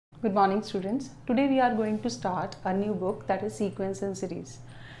Good morning, students. Today we are going to start a new book, that is sequence and series.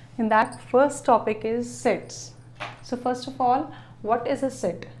 In that, first topic is sets. So first of all, what is a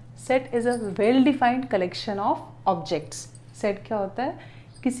set? Set is a well-defined collection of objects. Set क्या होता है?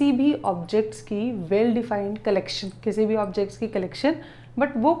 किसी भी objects की well-defined collection, किसी भी objects की collection,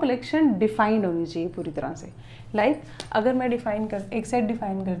 but वो collection defined होनी चाहिए पूरी तरह से. Like अगर मैं एक set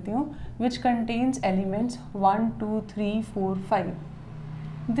define करती हूँ which contains elements 1, 2, 3, 4, 5.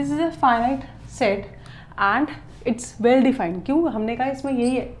 This is a finite set and it's well defined. क्यों? हमने कहा इसमें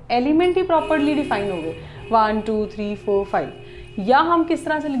यही है, एलिमेंट ही प्रॉपरली डिफाइन हो गए 1, 2, 3, 4, 5. या हम किस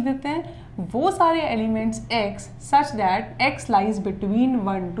तरह से लिख देते हैं, वो सारे elements x such that x lies between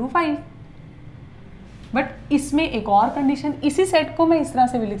 1 to 5. But इसमें एक और कंडीशन, इसी सेट को मैं इस तरह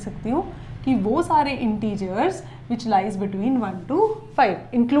से भी लिख सकती हूँ कि वो सारे integers which lies between 1 to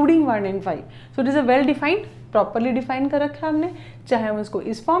 5 including 1 and 5. So it is a well defined, properly define कर रखा है हमने, चाहे हम उसको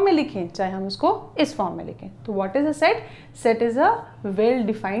इस फॉर्म में लिखें चाहे हम उसको इस फॉर्म में लिखें. तो what is a set? Set is a well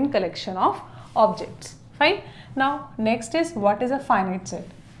defined collection of objects. Fine. Now next is what is a finite set.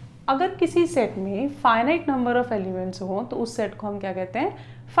 अगर किसी सेट में फाइनाइट नंबर ऑफ एलिमेंट्स हो तो उस सेट को हम क्या कहते हैं?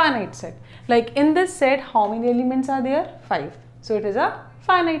 Finite set. Like in this set how many elements are there? 5. So it is a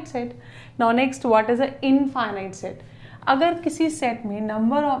finite set. Now next what is a infinite set. अगर किसी सेट में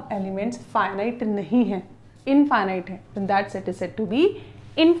नंबर ऑफ एलिमेंट्स फाइनाइट नहीं है, infinite है, then that set is said to be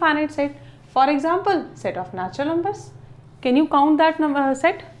infinite set. For example, set of natural numbers. Can you count that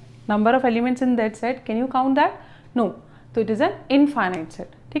set? Number of elements in that set, can you count that? No. So it is an infinite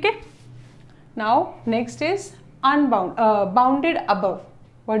set. ठीक है? Now next is bounded above.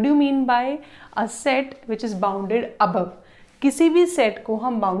 What do you mean by a set which is bounded above? किसी भी set को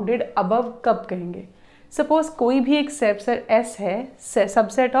हम bounded above कब कहेंगे? Suppose कोई भी एक सबसेट S है,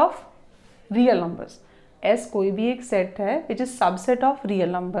 subset of real numbers. S कोई भी एक सेट है which is subset of real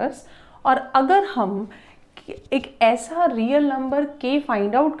numbers, और अगर हम एक ऐसा real number k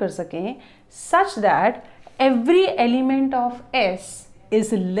find out कर सकें such that every element of S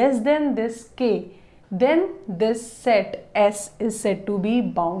is less than this k, then this set S is said to be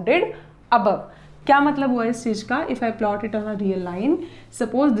bounded above. क्या मतलब हुआ इस चीज का? If I plot it on a real line,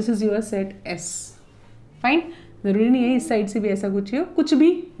 suppose this is your set S. Fine. ज़रूरी नहीं है इस साइड से भी ऐसा कुछ हो, कुछ भी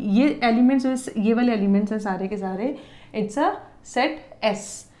ये एलिमेंट्स, ये वाले एलिमेंट्स हैं सारे के सारे, इट्स अ सेट S.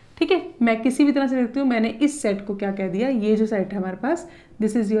 ठीक है, मैं किसी भी तरह से लिखती हूँ, मैंने इस सेट को क्या कह दिया, ये जो सेट है हमारे पास,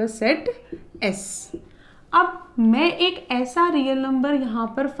 this is your set S. अब मैं एक ऐसा रियल नंबर यहाँ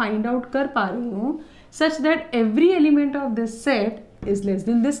पर फाइंड आउट कर पा रही हूँ such that every element of this set is less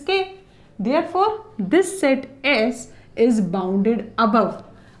than this k. Therefore this set S is bounded above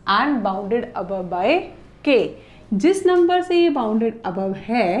and bounded above bye k. जिस नंबर से ये बाउंडेड अबव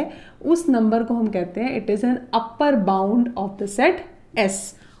है उस नंबर को हम कहते हैं it is an upper bound of the set S,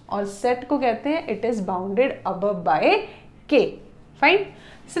 और सेट को कहते हैं it is bounded above bye k. Fine.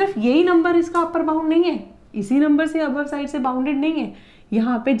 सिर्फ यही नंबर इसका अपर बाउंड नहीं है, इसी नंबर से अबव साइड से बाउंडेड नहीं है.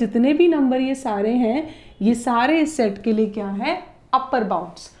 यहाँ पे जितने भी नंबर ये सारे हैं, ये सारे इस सेट के लिए क्या है? अपर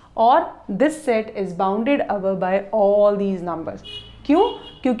बाउंड्स. और this set is bounded above bye all these numbers. क्यों?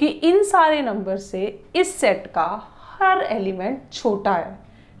 क्योंकि इन सारे नंबर से इस सेट का हर एलिमेंट छोटा है.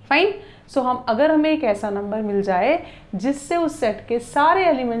 फाइन. सो अगर हमें एक ऐसा नंबर मिल जाए जिससे उस सेट के सारे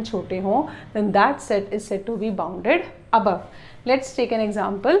एलिमेंट छोटे हों, then that set is said to be bounded above. Let's take an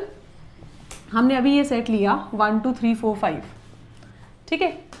example. हमने अभी ये सेट लिया 1, 2, 3, 4, 5. ठीक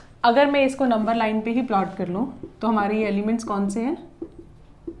है. अगर मैं इसको नंबर लाइन पे ही प्लॉट कर लूँ तो हमारे ये एलिमेंट्स कौन से हैं?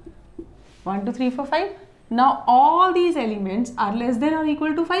 1, 2, 3, 4, 5. Now all these elements are less than or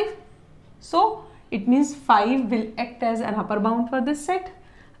equal to 5. So it means 5 will act as an upper bound for this set,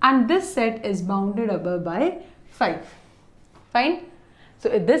 and this set is bounded above by 5. Fine.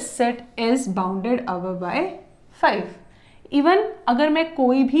 So this set is bounded above by 5. Even अगर मैं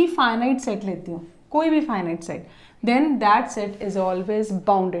कोई भी finite set लेती हूँ, कोई भी finite set, then that set is always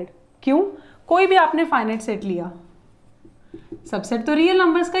bounded. क्यों? कोई भी आपने finite set लिया, सबसेट तो रियल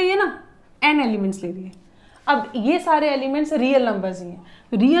नंबर्स का ही है ना, n एलिमेंट्स ले लिए. अब ये सारे एलिमेंट्स रियल नंबर्स ही हैं.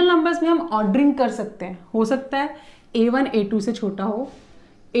 रियल नंबर्स में हम ऑर्डरिंग कर सकते हैं. हो सकता है A1 A2 से छोटा हो,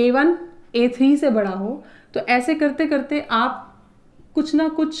 A1 A3 से बड़ा हो. तो ऐसे करते करते आप कुछ ना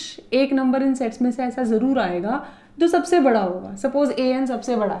कुछ एक नंबर इन सेट्स में से ऐसा ज़रूर आएगा जो सबसे बड़ा होगा. सपोज AN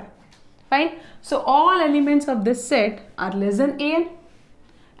सबसे बड़ा है. Fine. So all elements of this set are less than AN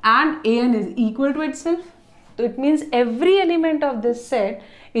and AN is equal to itself. So it means every element of this set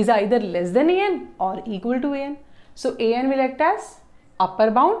is either less than AN or equal to AN. So AN will act as upper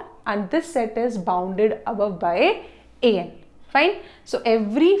bound and this set is bounded above by AN. Fine. So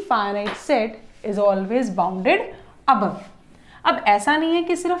every finite set is always bounded above. अब ऐसा नहीं है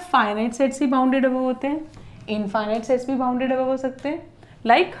कि सिर्फ finite sets ही bounded above होते हैं, infinite sets भी bounded above हो सकते हैं.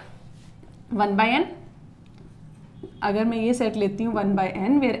 Like 1/n. अगर मैं ये सेट लेती हूँ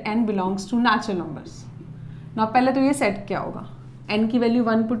 1/n where n belongs to natural numbers. ना पहले तो ये सेट क्या होगा, n की वैल्यू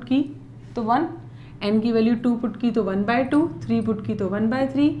 1 पुट की तो 1, n की वैल्यू 2 पुट की तो 1/2, 3 पुट की तो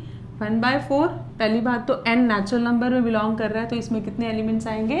 1/3, 1/4. पहली बात तो n नेचुरल नंबर में बिलोंग कर रहा है तो इसमें कितने एलिमेंट्स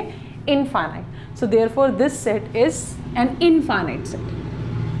आएंगे, infinite. So therefore this set is an infinite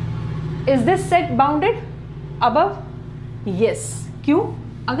set. Is this set bounded above? Yes. क्यों?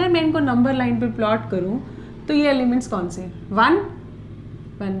 अगर मैं इनको नंबर लाइन पे प्लॉट करूं तो ये एलिमेंट्स कौन से, 1,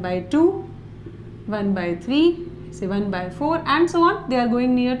 1/2, 1/3, say 1/4 and so on, they are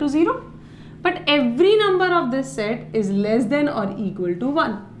going near to 0. But every number of this set is less than or equal to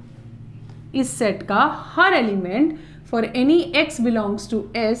 1. इस सेट का हर element for any x belongs to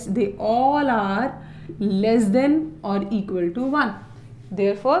S, they all are less than or equal to 1.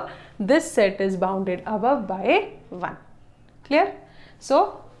 Therefore, this set is bounded above by 1. Clear? So,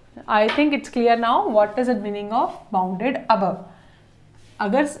 I think it's clear now what is the meaning of bounded above.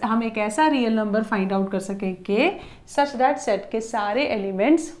 अगर हम एक ऐसा real number find out कर सकें कि such that set के सारे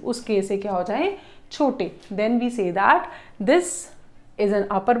elements उस के से क्या हो जाएं, छोटे, then we say that this is an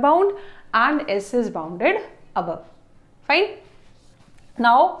upper bound and S is bounded above. Fine.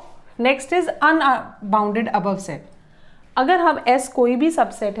 Now next is unbounded above set. अगर हम एस कोई भी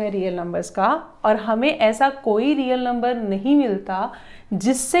सबसेट है रियल नंबर्स का और हमें ऐसा कोई रियल नंबर नहीं मिलता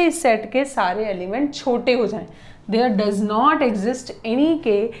जिससे इस सेट के सारे एलिमेंट छोटे हो जाएं, there does not exist any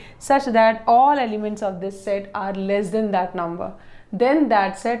case such that all elements of this set are less than that number, then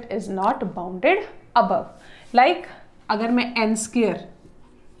that set is not bounded above. Like अगर मैं n square,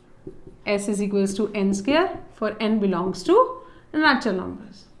 s is equals to n square for n belongs to natural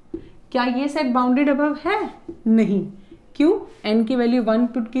numbers, क्या ये set bounded above है? नहीं. क्यों? n की value 1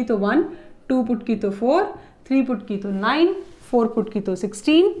 put की तो 1, 2 पुट की तो 4, 3 पुट की तो 9, 4 पुट की तो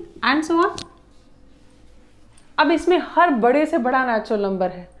 16 एंड सो ऑन. अब इसमें हर बड़े से बड़ा नेचुरल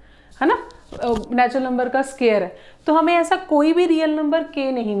नंबर है ना, नेचुरल नंबर का स्क्वायर है, तो हमें ऐसा कोई भी रियल नंबर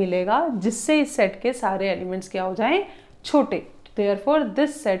k नहीं मिलेगा जिससे इस सेट के सारे एलिमेंट्स क्या हो जाएं, छोटे. Therefore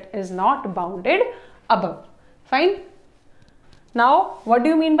this set is not bounded above. Fine. Now what do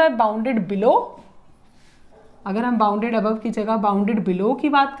you mean by bounded below? अगर हम बाउंडेड अबव की जगह बाउंडेड बिलो की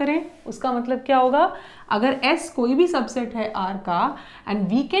बात करें, उसका मतलब क्या होगा, अगर S कोई भी सबसेट है R का and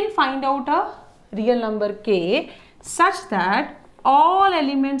we can find out a real number k such that all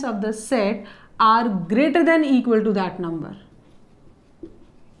elements of the set are greater than equal to that number.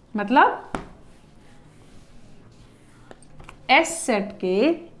 मतलब S सेट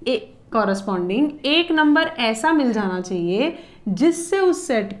के कॉरस्पॉन्डिंग एक नंबर ऐसा मिल जाना चाहिए जिससे उस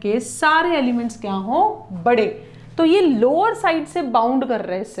सेट के सारे एलिमेंट्स क्या हो, बड़े. तो ये लोअर साइड से बाउंड कर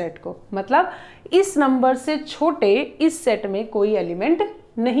रहे हैं इस सेट को, मतलब इस नंबर से छोटे इस सेट में कोई एलिमेंट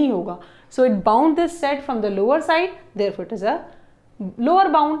नहीं होगा. So it bound this set from the lower side, therefore it is a lower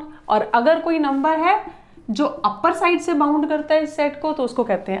bound. और अगर कोई नंबर है जो अपर साइड से बाउंड करता है इस सेट को तो उसको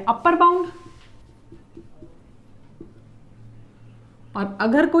कहते हैं अपर बाउंड. और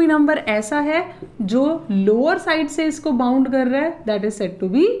अगर कोई नंबर ऐसा है जो लोअर साइड से इसको बाउंड कर रहा है, that is said to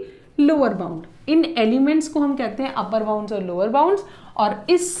be lower bound. In elements को हम कहते हैं अपर बाउंड्स और लोअर बाउंड्स, और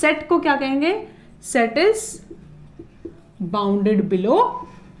इस सेट को क्या कहेंगे, set is bounded below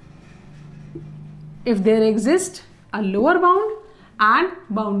if there exists a lower bound and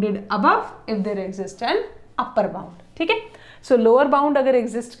bounded above if there exists an upper bound. ठीक है. सो लोअर बाउंड अगर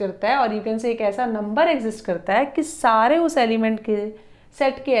एग्जिस्ट करता है और यू कैन से एक ऐसा नंबर एग्जिस्ट करता है कि सारे उस एलिमेंट के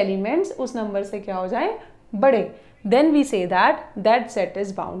सेट के एलिमेंट्स उस नंबर से क्या हो जाए, बड़े, then we say that set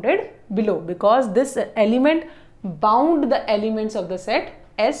is bounded below because this element bound the elements of the set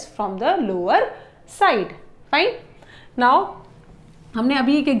S from the lower side. Fine. Now हमने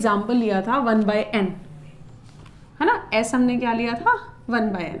अभी एक एग्जाम्पल लिया था 1/n, है ना. S हमने क्या लिया था,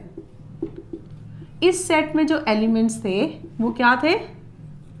 1/n. इस सेट में जो एलिमेंट्स थे वो क्या थे,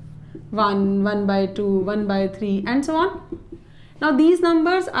 1, 1/2, 1/3 and so on. Now these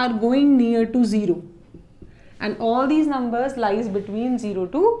numbers are going near to 0 and all these numbers lies between 0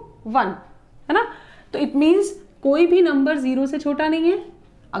 to 1, है ना. तो इट मीन्स कोई भी नंबर 0 से छोटा नहीं है.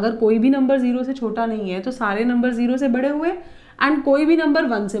 अगर कोई भी नंबर 0 से छोटा नहीं है तो सारे नंबर 0 से बड़े हुए, एंड कोई भी नंबर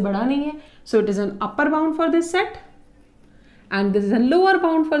 1 से बड़ा नहीं है. So it is an upper bound for this set and this is an lower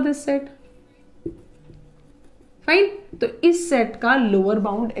bound for this set. Fine. तो इस सेट का लोअर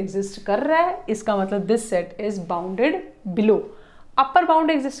बाउंड एग्जिस्ट कर रहा है, इसका मतलब this set is bounded below. Upper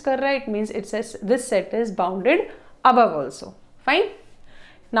bound exist कर रहा है, it means it's this set is bounded above also. Fine.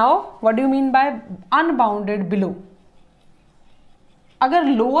 Now what do you mean by unbounded below? अगर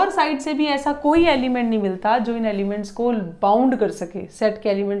लोअर साइड से भी ऐसा कोई एलिमेंट नहीं मिलता जो इन एलिमेंट्स को बाउंड कर सके, सेट के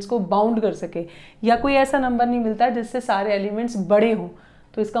एलिमेंट्स को बाउंड कर सके, या कोई ऐसा नंबर नहीं मिलता जिससे सारे एलिमेंट्स बड़े हों,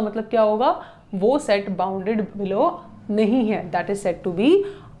 तो इसका मतलब क्या होगा, वो सेट बाउंडेड बिलो नहीं है, that is said to be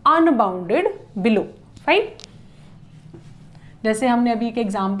unbounded below. Fine. जैसे हमने अभी एक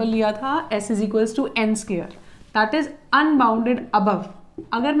एग्जांपल लिया था s is equals to n square, that is unbounded above.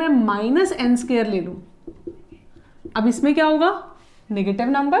 अगर मैं माइनस n स्क्वायर ले लूं, अब इसमें क्या होगा, नेगेटिव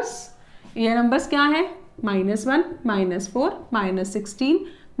नंबर्स। ये नंबर्स क्या है, -1, -4, -16,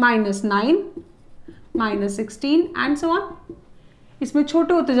 -9, -16 एंड सो ऑन। इसमें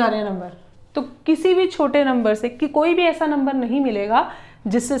छोटे होते जा रहे हैं नंबर, तो किसी भी छोटे नंबर से कि कोई भी ऐसा नंबर नहीं मिलेगा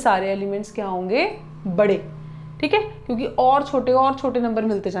जिससे सारे एलिमेंट्स क्या होंगे, बड़े। ठीक है, क्योंकि और छोटे नंबर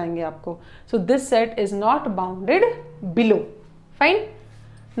मिलते जाएंगे आपको। So this set is not bounded below. Fine.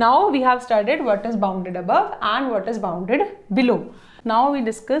 Now we have studied what is bounded above and what is bounded below. Now we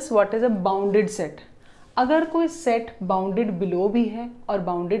discuss what is a bounded set. अगर कोई सेट बाउंडेड बिलो भी है और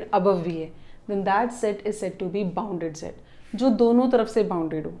bounded above भी है, then that set is said to be bounded set, जो दोनों तरफ से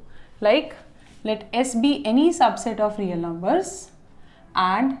बाउंडेड हो। Like let S be any subset of real numbers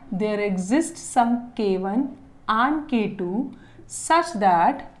and there exists some k1 and k2 such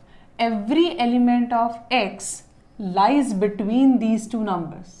that every element of x lies between these two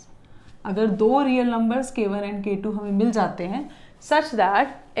numbers. अगर दो real numbers k1 and k2 हमें मिल जाते हैं such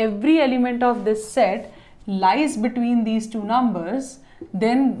that every element of this set lies between these two numbers,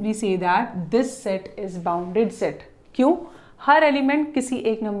 then we say that this set is bounded set. क्यों? हर element किसी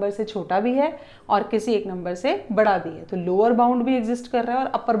एक number से छोटा भी है और किसी एक नंबर से बड़ा भी है, तो लोअर बाउंड भी एग्जिस्ट कर रहा है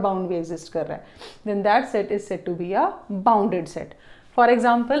और अपर बाउंड भी एग्जिस्ट कर रहा है, then that set is said to be a bounded set. For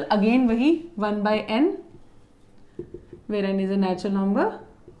example again वही 1/n where n is a natural number,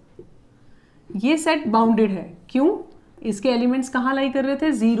 ये सेट बाउंडेड है। क्यों? इसके एलिमेंट्स कहाँ लाई कर रहे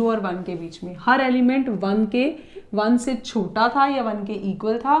थे, 0 और 1 के बीच में। हर एलिमेंट 1 से छोटा था या 1 के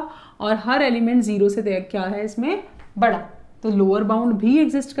इक्वल था, और हर एलिमेंट 0 से क्या है इसमें, बड़ा। तो लोअर बाउंड भी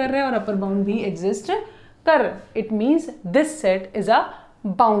एग्जिस्ट कर रहा है और अपर बाउंड भी एग्जिस्ट कर। It means this set is a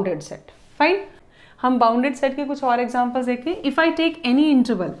bounded set. Fine. हम बाउंडेड सेट के कुछ और एग्जांपल्स देखें। If I take any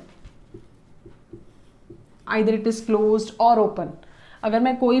interval, either it is closed और ओपन, अगर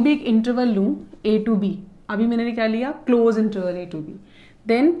मैं कोई भी एक इंटरवल लूं a to b, अभी मैंने क्या लिया, close interval a to b,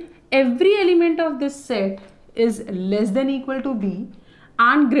 then every element of this set is less than equal to b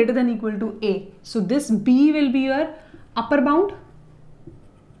and greater than equal to a. So this b will be your upper bound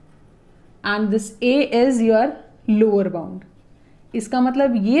and this a is your lower bound. इसका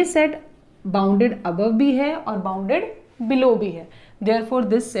मतलब ये set bounded above भी है और bounded below भी है, therefore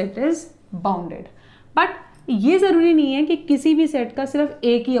this set is bounded. But ये जरूरी नहीं है कि किसी भी सेट का सिर्फ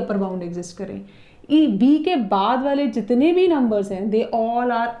एक ही अपर बाउंड एग्जिस्ट करे। बी के बाद वाले जितने भी नंबर्स हैं, they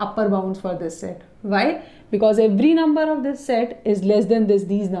all are upper bounds for this set. Why? Because every number of this set is less than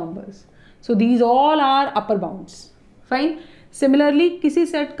these numbers. So these all are upper bounds. Fine. Similarly, किसी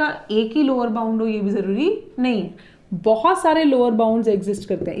set का एक ही lower bound हो ये भी जरूरी नहीं है, बहुत सारे लोअर बाउंड्स एग्जिस्ट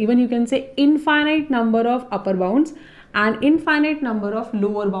करते हैं। Even you can say infinite number of upper bounds and infinite number of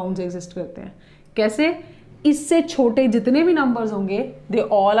lower bounds exist करते हैं। कैसे? इससे छोटे जितने भी नंबर्स होंगे, they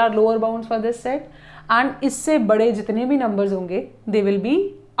all are lower bounds for this set, and इससे बड़े जितने भी नंबर्स होंगे, they will be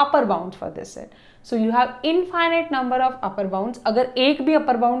upper bounds for this set. So you have infinite number of upper bounds. अगर एक भी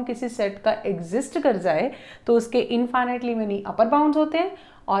अपर बाउंड किसी सेट का एग्जिस्ट कर जाए तो उसके इनफाइनाइटली मेनी अपर बाउंड्स होते हैं,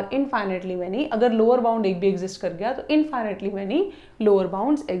 और इनफाइनाइटली मेनी, अगर लोअर बाउंड एक भी एग्जिस्ट कर गया तो infinitely many lower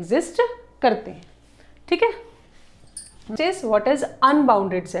bounds exist करते हैं। ठीक है। What is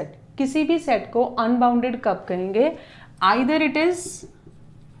unbounded set? किसी भी सेट को अनबाउंडेड कब कहेंगे? Either it is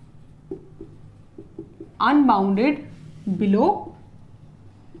unbounded below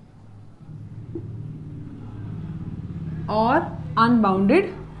और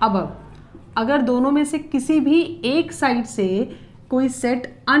अनबाउंडेड अबव। अगर दोनों में से किसी भी एक साइड से कोई सेट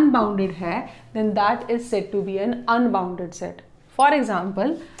अनबाउंडेड है, then that is said to be an unbounded set. For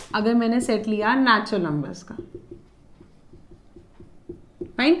example, अगर मैंने सेट लिया नेचुरल नंबर्स का,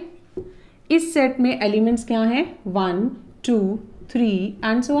 फाइन, इस सेट में एलिमेंट्स क्या हैं, 1, 2, 3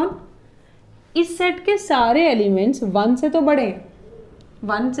 एंड सो ऑन। इस सेट के सारे एलिमेंट्स 1 से तो बड़े हैं,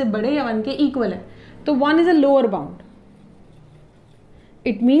 1 से बड़े या 1 के इक्वल है, तो 1 is a lower bound.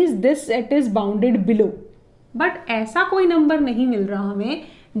 It means this set is bounded below. But ऐसा कोई नंबर नहीं मिल रहा हमें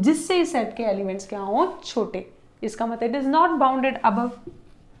जिससे इस सेट के एलिमेंट्स क्या हो, छोटे। इसका मतलब it is not bounded above,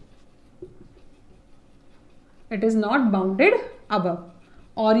 it is not bounded above,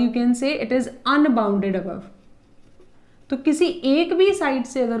 और you can say it is unbounded above. तो किसी एक भी साइड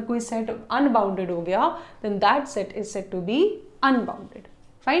से अगर कोई सेट अनबाउंडेड हो गया, then that set is said to be unbounded.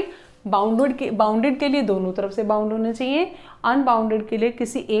 Fine, bounded के लिए दोनों तरफ से बाउंड होने चाहिए, अनबाउंडेड के लिए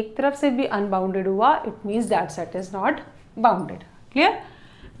किसी एक तरफ से भी अनबाउंडेड हुआ, it means that set is not bounded. Clear?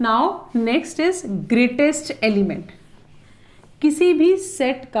 Now next is greatest element. किसी भी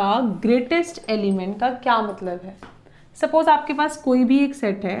सेट का ग्रेटेस्ट एलिमेंट का क्या मतलब है? सपोज आपके पास कोई भी एक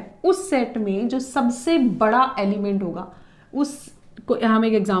सेट है, उस सेट में जो सबसे बड़ा एलिमेंट होगा, उस हम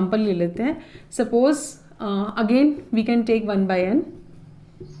एक एग्जांपल ले लेते हैं। Suppose again we can take 1/n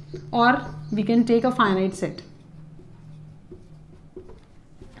और we can take a finite set.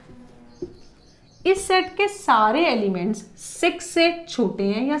 इस सेट के सारे एलिमेंट्स 6 से छोटे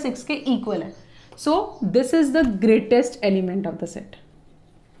हैं या 6 के इक्वल हैं, so this is the greatest element of the set.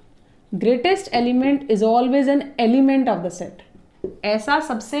 Greatest element is always an element of the set.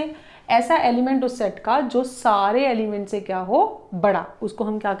 ऐसा एलिमेंट उस सेट का जो सारे एलिमेंट से क्या हो, बड़ा, उसको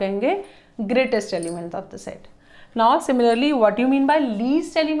हम क्या कहेंगे? Greatest element of the set. Now similarly what you mean by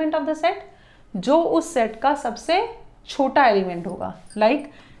least element of the set? जो उस सेट का सबसे छोटा एलिमेंट होगा। लाइक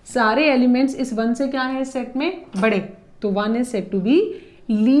सारे एलिमेंट्स इस 1 से क्या है इस सेट में? बड़े, तो 1 is said to be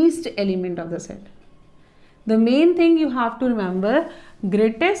least element of the set. The main thing you have to remember,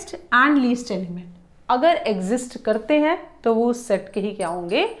 greatest and least element अगर एग्जिस्ट करते हैं तो वो उस सेट के ही क्या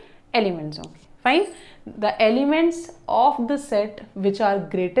होंगे? एलिमेंट्स होंगे। Fine, the elements of the set which are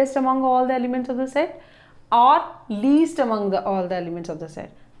greatest among all the elements of the set और least among all the elements of the set,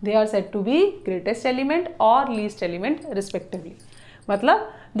 they are said to be greatest element और least element respectively.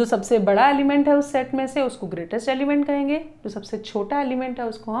 मतलब जो सबसे बड़ा element है उस set में से उसको ग्रेटेस्ट एलिमेंट कहेंगे, जो सबसे छोटा एलिमेंट है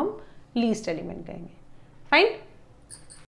उसको हम लीस्ट एलिमेंट कहेंगे। फाइन।